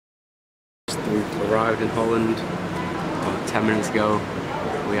we've arrived in Holland about 10 minutes ago.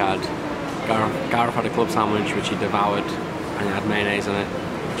 We had Gareth had a club sandwich which he devoured, and it had mayonnaise on it,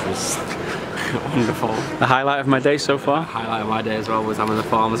 which was wonderful. The highlight of my day so far? The highlight of my day as well was having the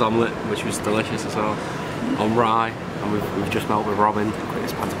farmer's omelette, which was delicious as well, on rye, and we've just met up with Robin. Quick,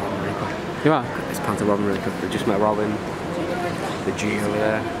 this pants Robin really quick. You are? This pants Robin really quick. We've just met Robin, the G over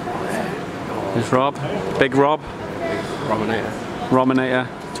there. There's Rob, Big Rob. Robinator.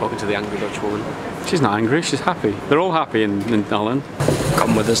 Talking to the angry Dutch woman. She's not angry, she's happy. They're all happy in Holland.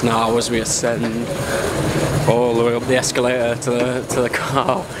 Come with us now as we ascend all the way up the escalator to the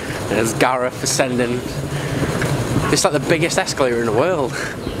car. There's Gareth ascending. It's like the biggest escalator in the world.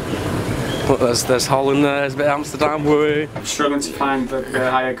 Look, there's Holland there, there's a bit of Amsterdam. I'm struggling to find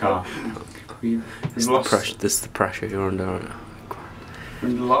the hire car. This is the pressure you're under. We're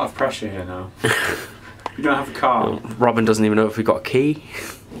under a lot of pressure here now. We don't have a car. Robin doesn't even know if we got a key.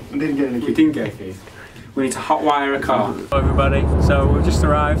 We didn't get a key. We need to hotwire a car. Hello everybody, so we've just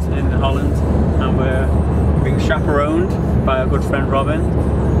arrived in Holland and we're being chaperoned by our good friend Robin.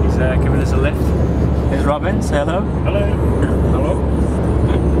 He's giving us a lift. Here's Robin, say hello. Hello. Hello.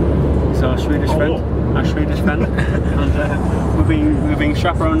 He's our Swedish friend. Our Swedish friend. And we're being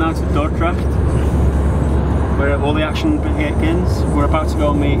chaperoned now to Dordrecht, where all the action begins. We're about to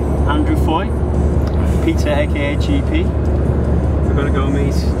go meet Andrew Foy, Peter aka GP. We're going to go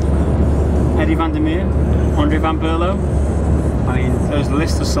meet Eddie van der Meer, Andre van Berlo. I mean, there's a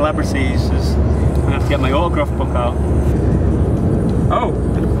list of celebrities. I'm going to have to get my autograph book out. Oh!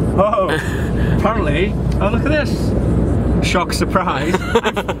 Apparently, oh look at this! Shock surprise!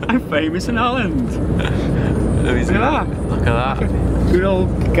 I'm famous in Holland! Look at that! Look at that! Good old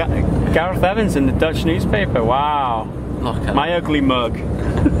Gareth Evans in the Dutch newspaper, wow! Look at my ugly mug!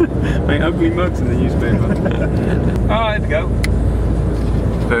 My ugly mug's in the newspaper. Oh, here we go.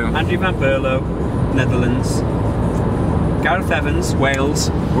 Boom. Andrew van Berlo, Netherlands. Gareth Evans, Wales.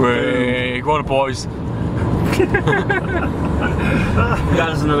 Way, go on boys.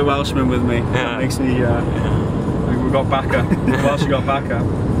 There's another Welshman with me. Yeah. That makes me, we got Bacca. Welsh got Bacca.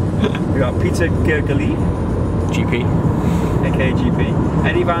 We got Peter Gergely, GP. aka GP.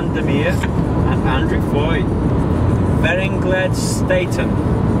 Eddie van der Meer and Andrew Foy. Verengled Staten,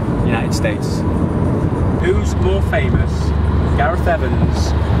 United States. Who's more famous? Gareth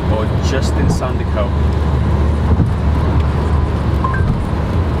Evans or Justin Sandercoe?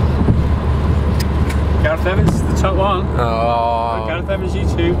 Gareth Evans is the top one. Oh. Gareth Evans, you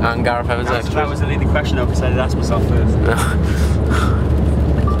too. And Gareth Evans extra. That was the leading question though, because I did ask myself first.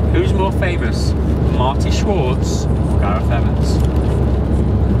 Who's more famous? Marty Schwartz or Gareth Evans?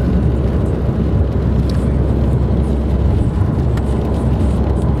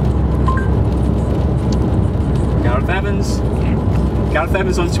 Gareth Evans. Gareth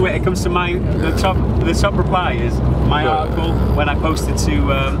Evans on Twitter comes to the top reply is my article when I posted to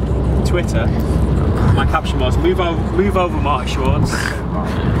Twitter. My caption was move over Marty Schwartz.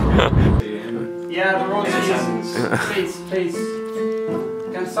 Yeah, the royalties. Please.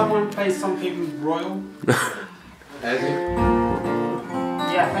 Can someone play something royal?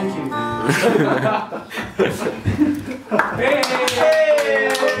 Yeah, thank you. Hey!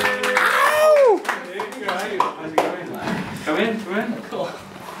 Come in. Cool.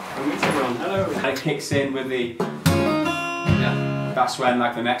 Hello. And it kicks in with the. Yeah. That's when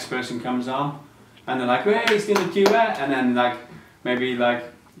like the next person comes on, and they're like, "Hey, he's doing a duet," and then like maybe like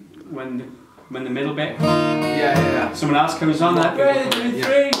when the middle bit. Yeah. Someone else comes on, like, "Hey, they're doing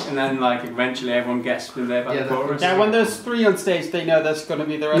three," and then like eventually everyone gets to there by the chorus. Yeah, when there's three on stage, they know there's going to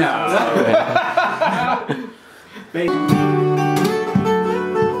be the rest. No.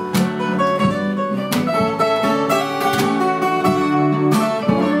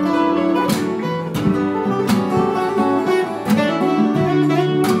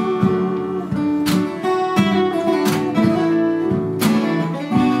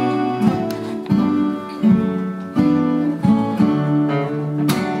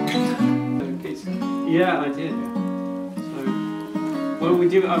 Yeah, I did. So, what are we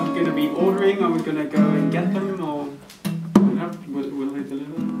doing? Are we going to be ordering? Are we going to go and get them, or will they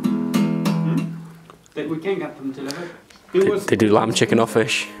deliver? We can get them delivered. They do lamb, chicken or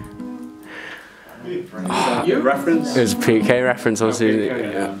fish. Reference? It was a PK reference, obviously.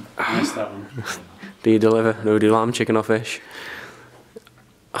 Yeah. I missed that one. Do you deliver? No, we do lamb, chicken or fish.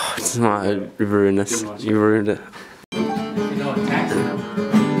 Oh, it doesn't matter, you ruined this. You ruined it.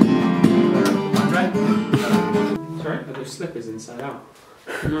 Sorry, are those slippers inside out?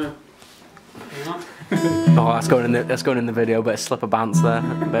 No. Oh, that's going in the video. Bit of slipper bands there.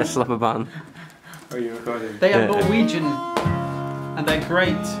 Bit of slipper band. Are you recording? They are Norwegian and they're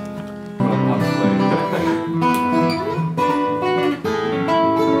great. Welcome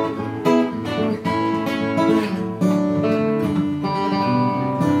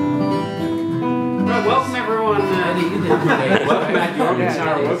everyone. Welcome back to your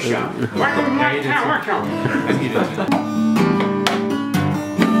guitar workshop. Welcome to my guitar workshop.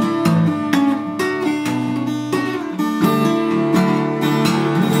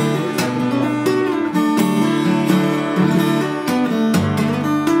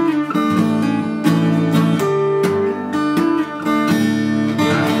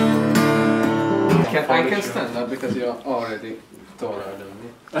 I can stand up because you're already taller than me.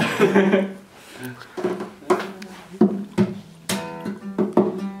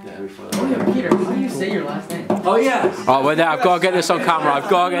 Oh yeah, Peter, how do you say your last name? Oh yes! Oh, wait, I've got to get this on camera. I've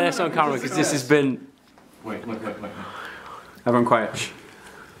got to get this on camera because this has been. Wait. Everyone quiet.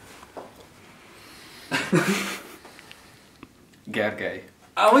 Gergely.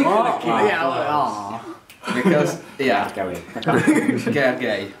 Oh, we Oh, yeah. Because, yeah. Gergely.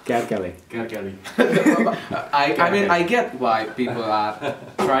 Gergely. Gergely. I mean, I get why people are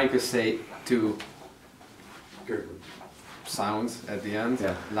trying to say two sounds at the end,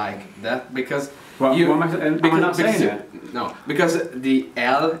 like that, because Well, am I not saying it? No, because the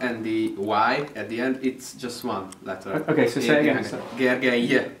L and the Y at the end, it's just one letter. Okay, so say it again. Gergely.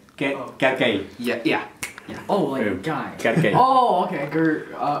 Gergely. Yeah. Oh, like Boom. guy. Gergely. Oh, okay.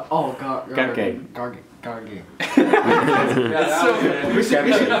 Gergely. Gergely. Gargely. So we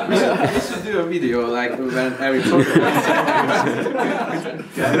should do a video like when every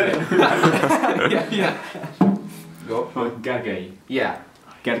yeah. Go. Gergely. Yeah.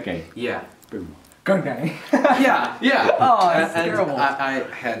 Gergely. Yeah. Boom. Gargely. Yeah. Oh, that's and terrible. I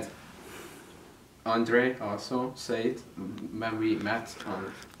had Andre also say it when we met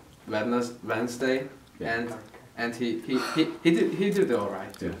on Wednesday, and he did all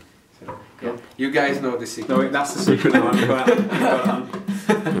right too. So, yeah. You guys know the secret. No, wait, that's the secret now. We've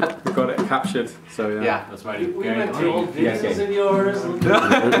got it captured. So Yeah. that's right. We went through old Yeah, videos okay. of yours.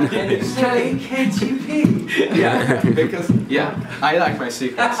 Can you say? Can't you pee? Yeah, because I like my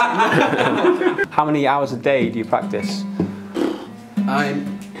secrets. How many hours a day do you practice?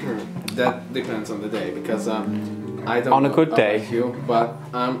 That depends on the day because I don't. On a good know day? about you, but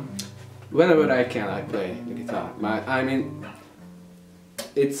whenever I can, I play the guitar. I mean,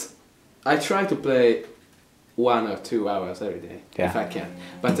 I try to play 1 or 2 hours every day if I can.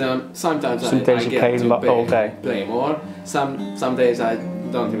 But sometimes Some days I you get play to all day. play more. Some days I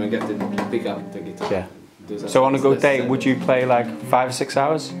don't even get to pick up the guitar. Yeah. Do that. So on a good day, That's- would you play like 5 or 6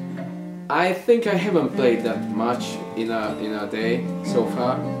 hours? I think I haven't played that much in a day so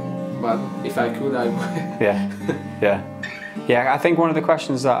far. But if I could, I would. Yeah. I think one of the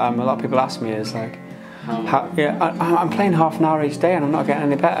questions that a lot of people ask me is like, I'm playing half an hour each day and I'm not getting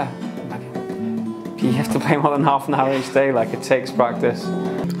any better. Like, you have to play more than half an hour each day. Like it takes practice.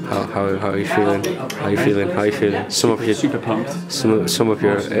 How are you feeling? How are you feeling? How are you feeling? Some of your Super pumped. some of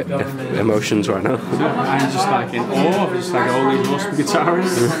your emotions right now. I'm just like in awe of just like all these awesome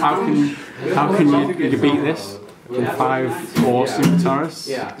guitarists. How can you beat this? From 5 awesome guitarists,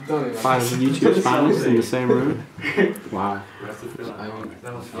 5 YouTube fans in the same room. Wow.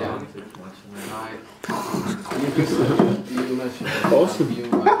 Awesome.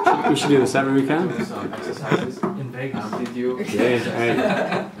 We should do this every weekend. In Vegas. Did you? Yeah. Hey.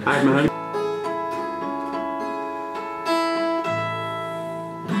 I had my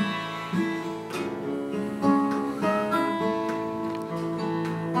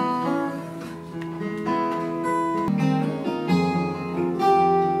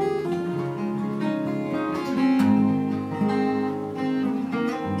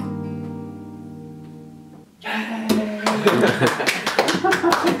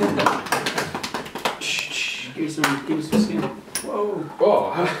Give us some skin. Whoa.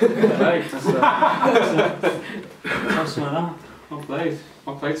 Oh. Right. That's well played.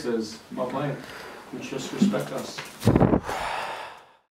 Well played, sirs. Well played. We just respect us.